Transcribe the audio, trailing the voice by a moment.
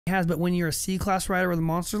has, but when you're a C-class rider with a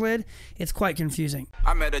monster lid, it's quite confusing.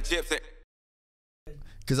 I met a gypsy.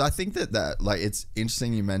 Because I think that like it's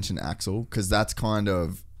interesting you mentioned Axel, because that's kind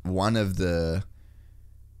of one of the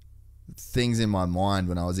things in my mind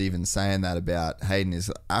when I was even saying that about Hayden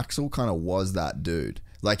is Axel kind of was that dude.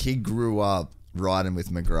 Like he grew up riding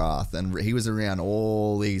with McGrath and he was around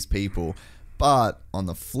all these people. But on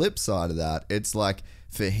the flip side of that, it's like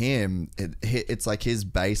for him, it's like his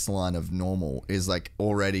baseline of normal is like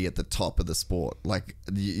already at the top of the sport. Like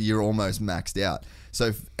you're almost maxed out. So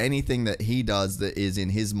if anything that he does that is in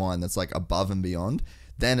his mind that's like above and beyond,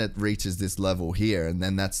 then it reaches this level here. And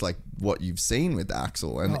then that's like what you've seen with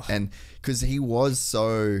Axel. And because he was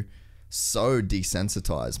so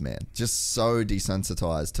desensitized, man. Just so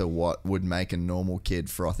desensitized to what would make a normal kid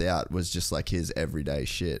froth out was just like his everyday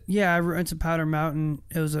shit. Yeah, I went to Powder Mountain.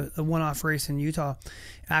 It was a one-off race in Utah.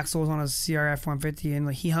 Axel was on a CRF 150 and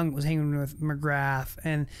like he was hanging with McGrath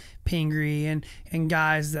and Pingree and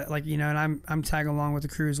guys that like, you know, and I'm tagging along with the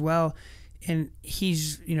crew as well. And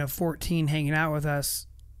he's, you know, 14 hanging out with us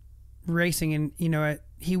racing, and you know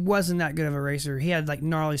he wasn't that good of a racer. He had like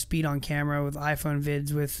gnarly speed on camera with iPhone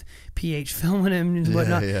vids with PH filming him and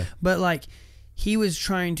whatnot. Yeah. But like he was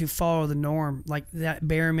trying to follow the norm, like that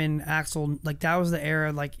Behrman Axel, like that was the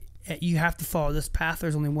era. Like you have to follow this path.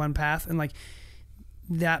 There's only one path, and like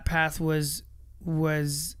that path was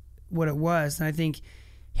what it was. And I think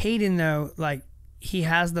Hayden though, like he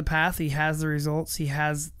has the path, he has the results, he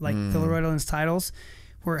has like the Loretta Lynn's titles.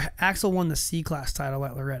 Where Axel won the C-class title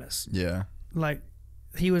at Loretta's. Yeah. Like,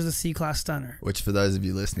 he was the C-class stunner. Which, for those of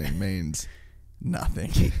you listening, means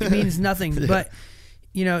nothing. It means nothing. Yeah. But,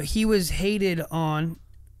 you know, he was hated on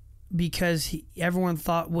because everyone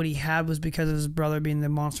thought what he had was because of his brother being the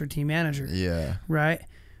Monster team manager. Yeah. Right?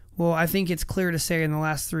 Well, I think it's clear to say in the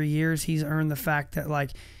last 3 years, he's earned the fact that,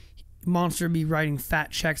 like, Monster be writing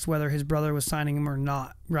fat checks whether his brother was signing him or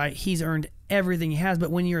not, right? He's earned everything he has,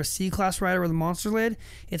 but when you're a C-class rider with a monster lid,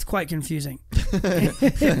 it's quite confusing.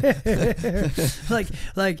 like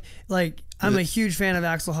I'm a huge fan of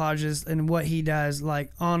Axell Hodges and what he does,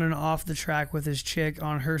 like on and off the track with his chick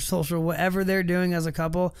on her social, whatever they're doing as a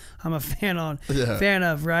couple, I'm a fan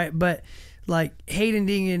of, right? But like Hayden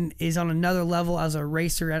Deegan is on another level as a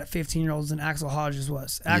racer at 15-year-olds than Axell Hodges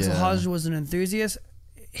was. Axell Hodges was an enthusiast.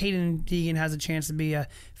 Hayden Deegan has a chance to be a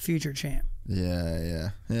future champ. Yeah.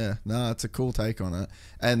 No, it's a cool take on it.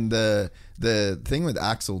 And the thing with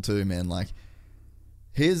Axel too, man, like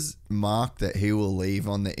his mark that he will leave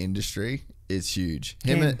on the industry is huge.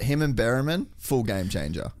 Him and Berriman, full game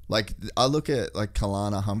changer. Like I look at like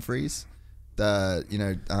Kalana Humphreys, the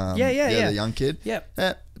the young kid. Yep.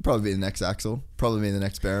 Probably be the next Axel. Probably be the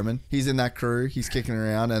next Berriman. He's in that crew. He's kicking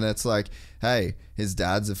around, and it's like, hey, his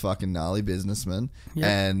dad's a fucking gnarly businessman,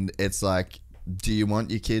 and it's like, do you want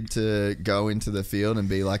your kid to go into the field and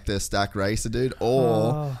be like the stack racer dude,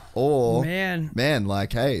 or man,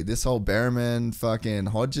 like, hey, this whole Berriman fucking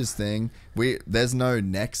Hodges thing, there's no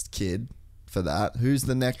next kid for that. Who's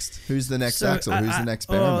the next Axel? Who's the next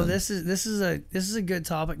Berriman? Oh, this is a good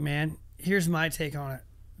topic, man. Here's my take on it.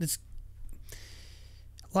 It's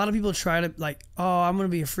a lot of people try to like, oh, I'm going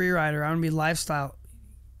to be a free rider. I'm going to be lifestyle.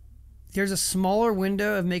 There's a smaller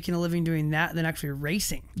window of making a living doing that than actually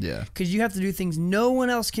racing. Yeah. Because you have to do things no one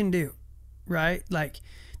else can do, right? Like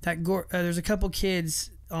that. There's a couple kids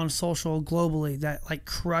on social globally that like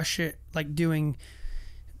crush it, like doing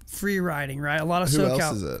free riding, right? A lot of SoCal. Who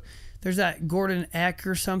else is it? There's that Gordon Eck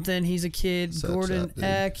or something. He's a kid. Gordon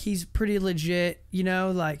Eck. He's pretty legit, you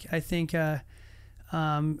know. Like I think. Gord,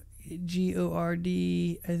 I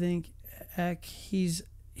think Eck. He's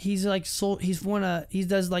like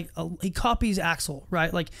he copies Axel,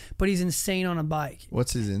 right? Like, but he's insane on a bike.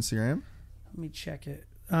 What's his Instagram? Let me check it.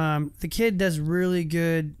 The kid does really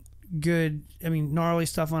good. I mean, gnarly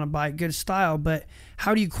stuff on a bike, good style. But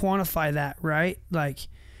how do you quantify that, right? Like,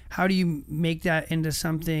 how do you make that into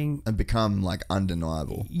something and become like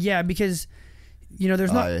undeniable? Yeah, because. You know,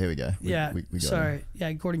 there's not. Oh, yeah, here we go. We got sorry. him.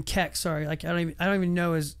 Yeah, Gordon Keck. Sorry, like I don't even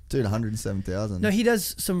know his. Dude, 107,000. No, he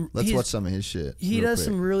does some. Let's watch some of his shit. He does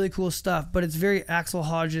some really cool stuff, but it's very Axell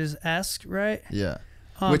Hodges-esque, right? Yeah,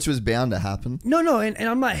 which was bound to happen. No, and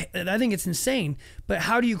I'm not. I think it's insane. But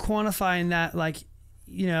how do you quantify in that, like,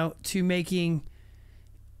 you know, to making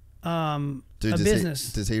a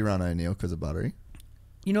business? Does he run O'Neill because of battery?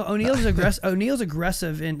 You know, O'Neill's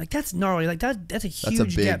aggressive, and like that's gnarly. Like that's a huge.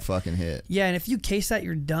 That's a big fucking hit. Yeah, and if you case that,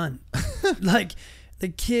 you're done. Like the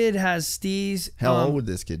kid has steez. How old would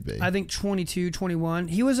this kid be? I think 22, 21.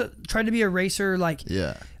 He was tried to be a racer. Like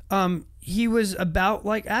yeah. He was about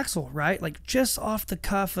like Axel, right? Like just off the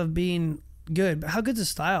cuff of being good. But how good's his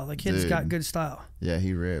style? The kid's Dude. got good style. Yeah,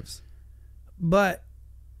 he rips. But,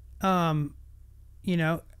 you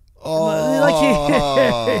know.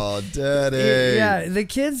 Oh, dirty. Yeah, the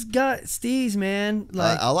kid's got steez, man.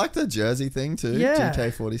 Like I like the jersey thing too. Yeah.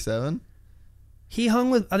 GK47. he hung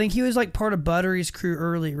with. I think he was like part of Buttery's crew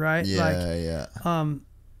early, right? Yeah, yeah.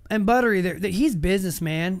 And Buttery, he's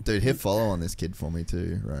businessman. Dude, hit follow on this kid for me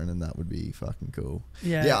too, Ronan. That would be fucking cool.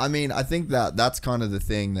 Yeah. Yeah, I mean, I think that's kind of the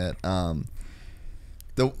thing that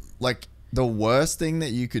the worst thing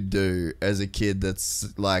that you could do as a kid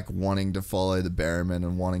that's like wanting to follow the Berryman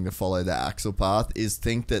and wanting to follow the Axel path is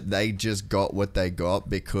think that they just got what they got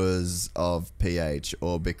because of PH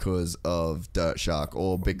or because of Dirt Shark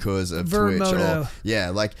or because of Twitch. Vermodo. Or,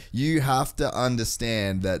 yeah, like you have to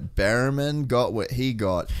understand that Berryman got what he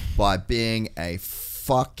got by being a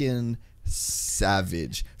fucking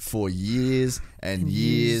savage for years and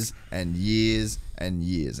years and years and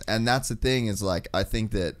years. And that's the thing is like, I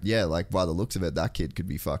think that, yeah, like by the looks of it, that kid could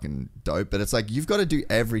be fucking dope, but it's like, you've got to do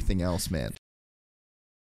everything else, man.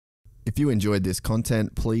 If you enjoyed this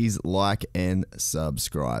content, please like and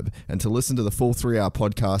subscribe. And to listen to the full 3-hour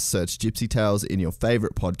podcast, search Gypsy Tales in your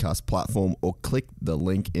favorite podcast platform or click the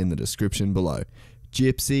link in the description below.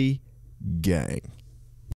 Gypsy Gang.